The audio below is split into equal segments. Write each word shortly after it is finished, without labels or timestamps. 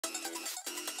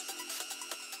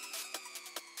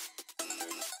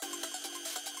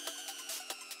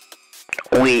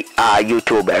We are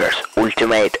YouTubers,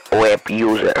 ultimate web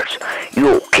users.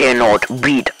 You cannot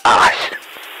beat us.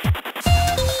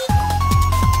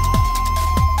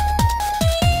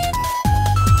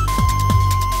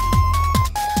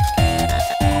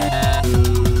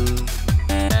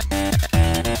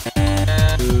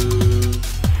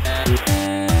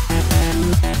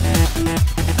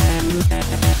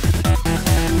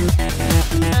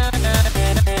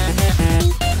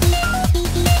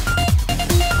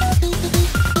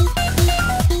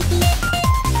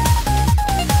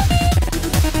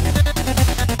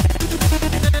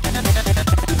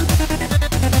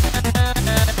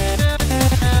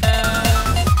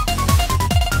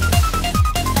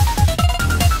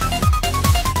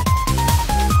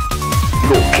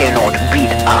 Cannot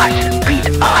beat us, beat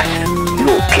us.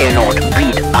 You cannot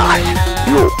beat us.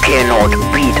 You cannot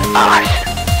beat us.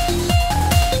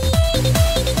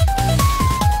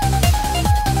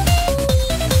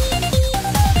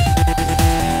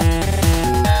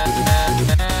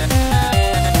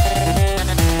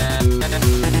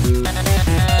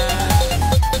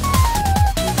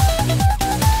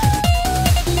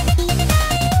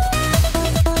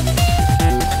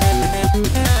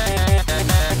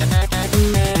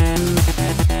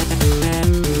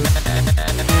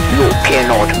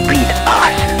 Cannot beat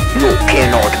us. You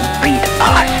cannot beat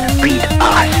us. Beat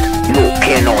us. You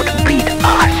cannot beat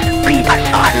us. Beat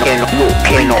us. You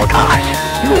cannot us.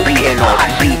 You cannot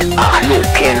beat us. You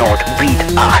cannot beat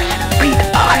us. Beat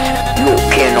us. You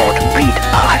cannot beat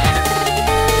us.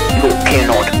 You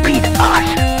cannot beat us.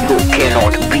 You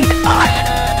cannot beat us.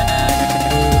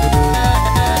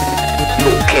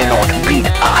 You cannot beat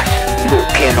us. You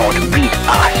cannot beat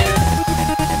us.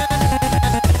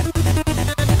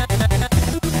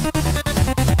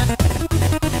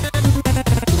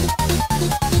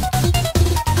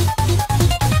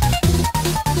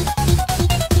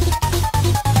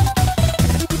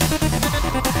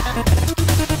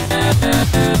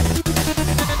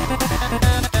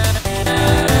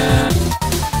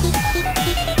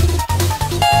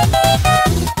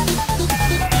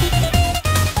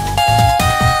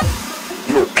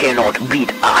 Cannot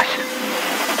beat us.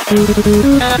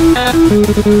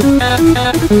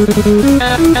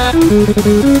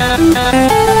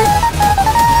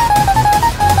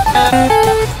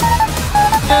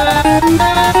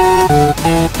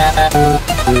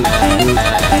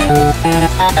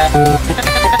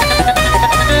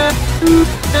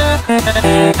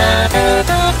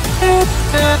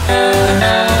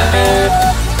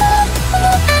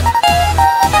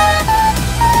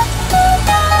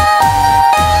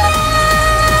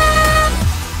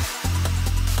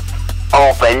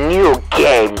 Open new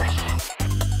games.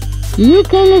 You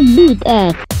cannot beat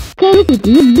us. Cannot beat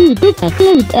us.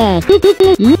 Beat us.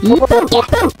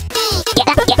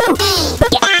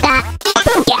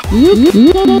 You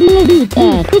cannot beat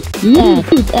us. Yeah,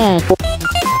 beat us.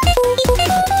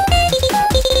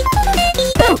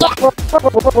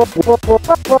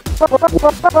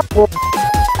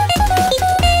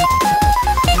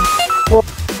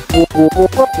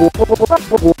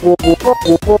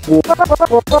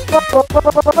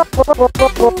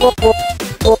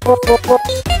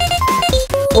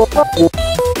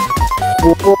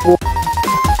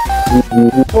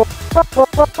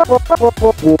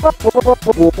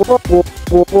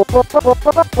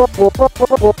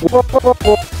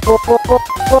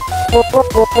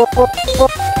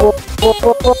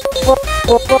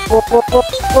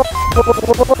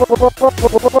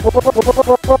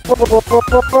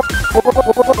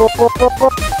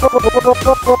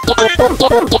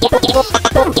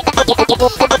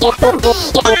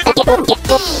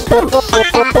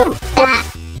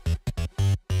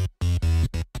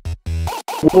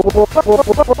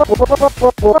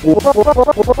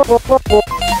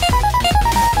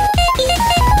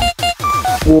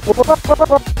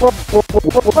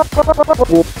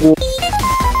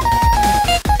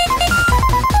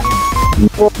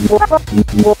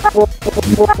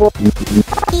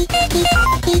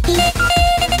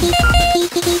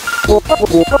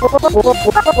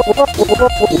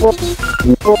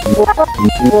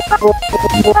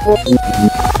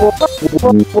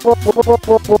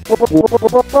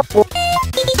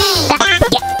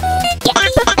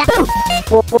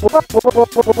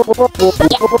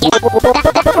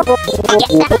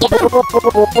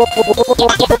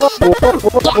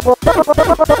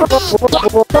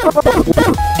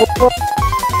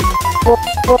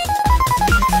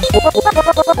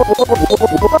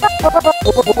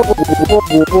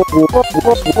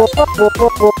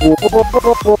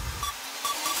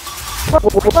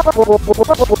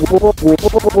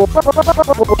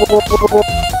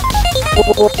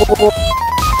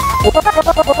 You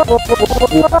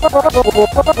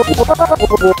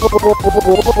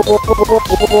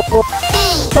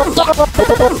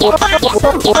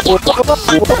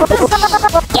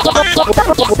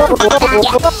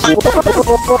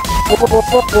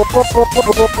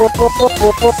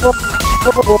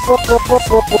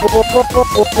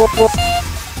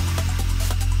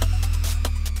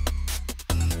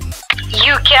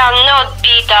cannot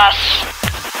beat us.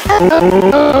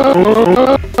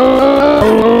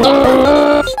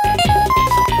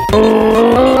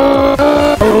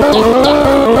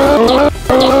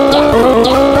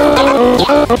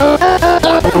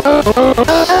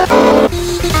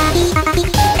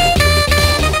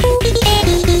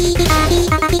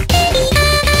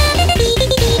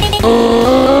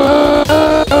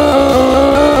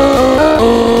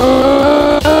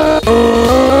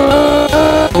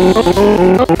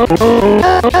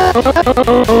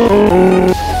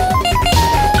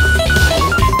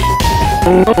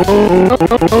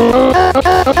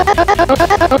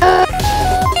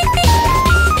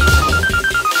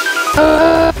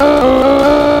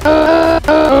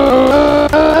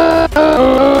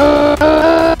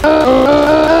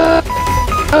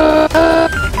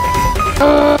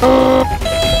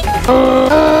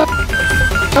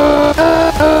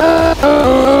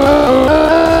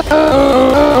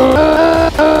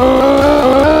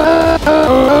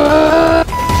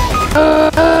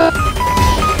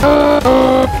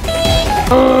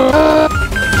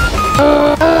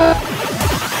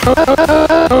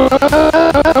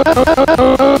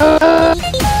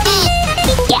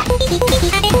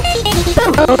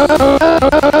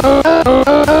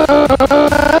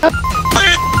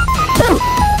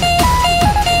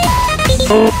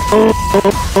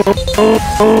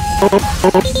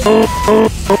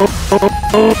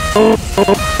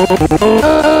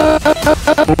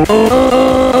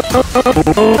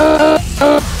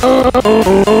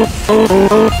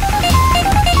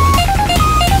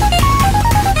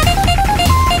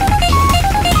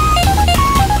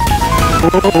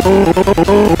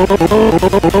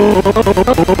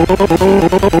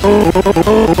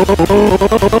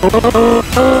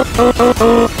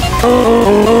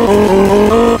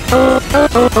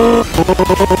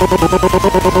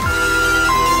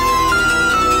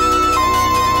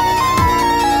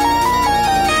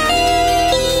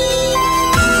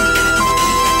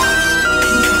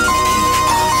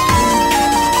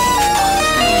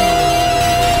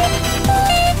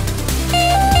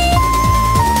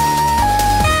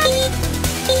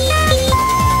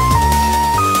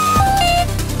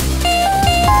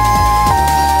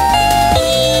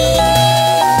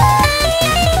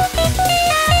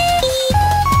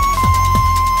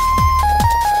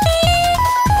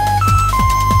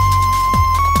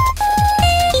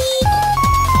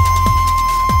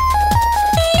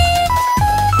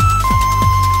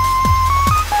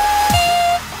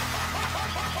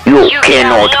 You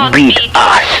cannot beat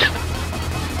us.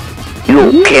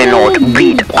 You cannot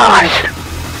beat us.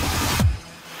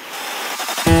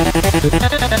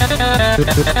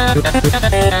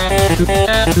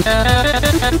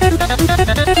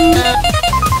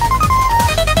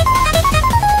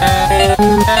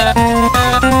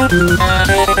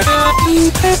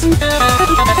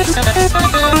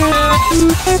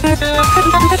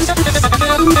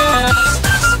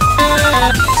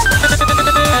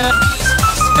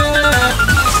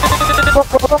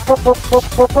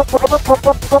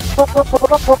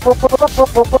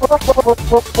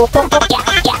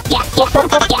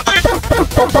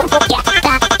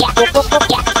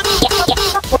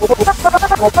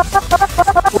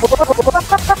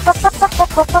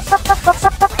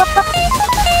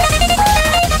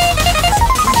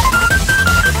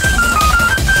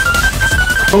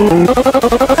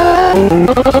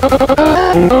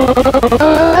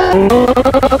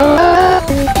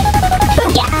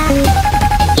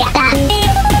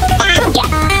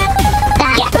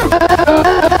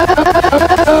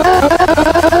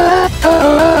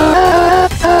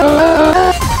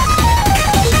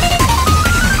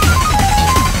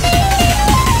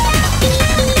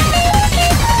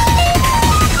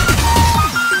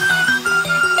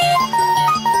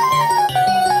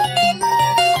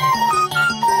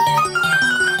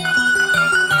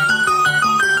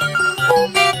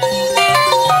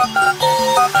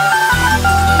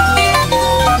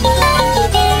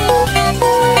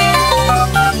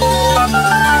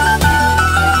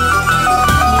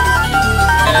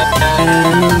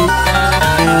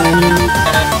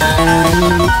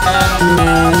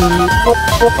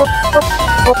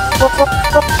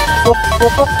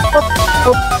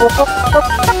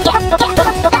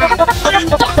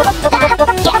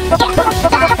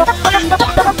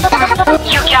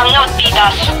 You cannot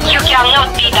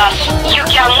cannot beat us. You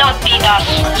cannot beat us.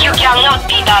 You cannot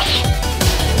beat us.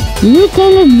 You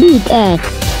cannot beat us.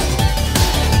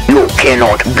 You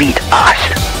cannot beat us.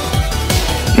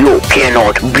 You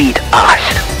cannot beat us.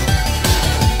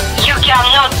 You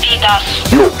cannot beat us.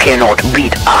 You cannot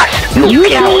beat us. You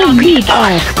cannot beat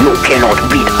us. You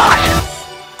cannot beat us.